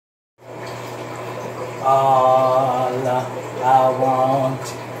All I want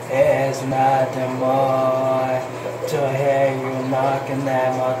is nothing more to hear you knocking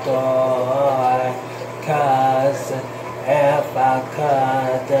at my door. 'Cause if I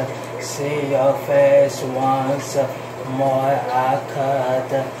could see your face once more, I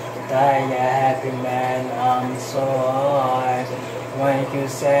could die a happy man. I'm sorry when you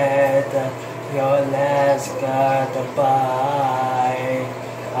said your last goodbye.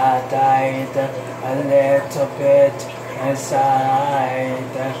 I died a little bit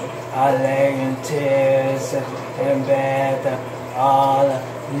inside. I lay in tears in bed all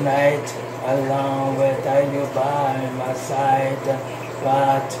night alone without you by my side.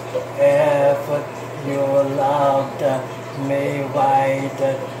 But if you loved me right,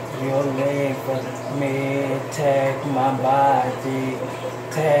 you leave me, take my body,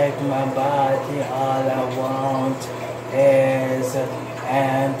 take my body. All I want is,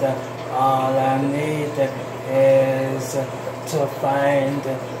 and all I need is to find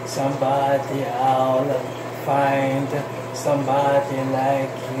somebody. I'll find somebody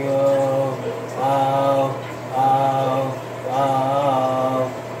like you. Oh, oh,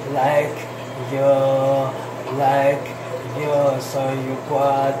 oh, like you, like you. So you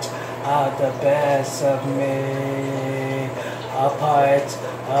brought out the best of me, a part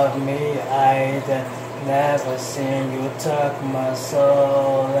of me I'd never seen. You took my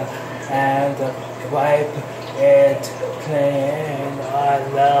soul and wipe it clean. Our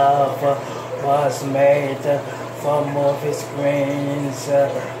love was made for movie screens,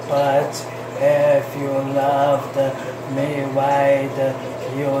 but if you loved me right,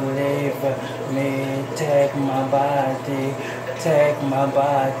 you leave me, take my body, take my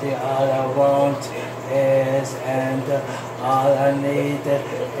body. All I want is, and all I need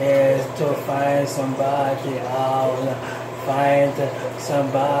is to find somebody. I'll find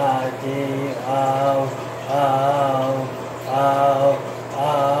somebody. Oh, oh, oh,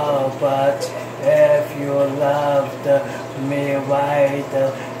 oh. But if you loved me right,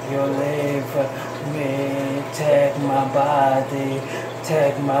 you leave me, take my body,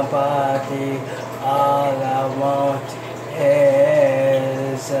 take my body. All I want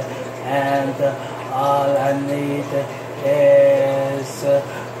is, and all I need is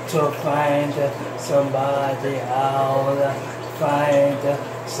to find somebody. I'll find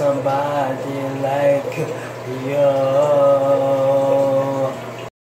somebody like you.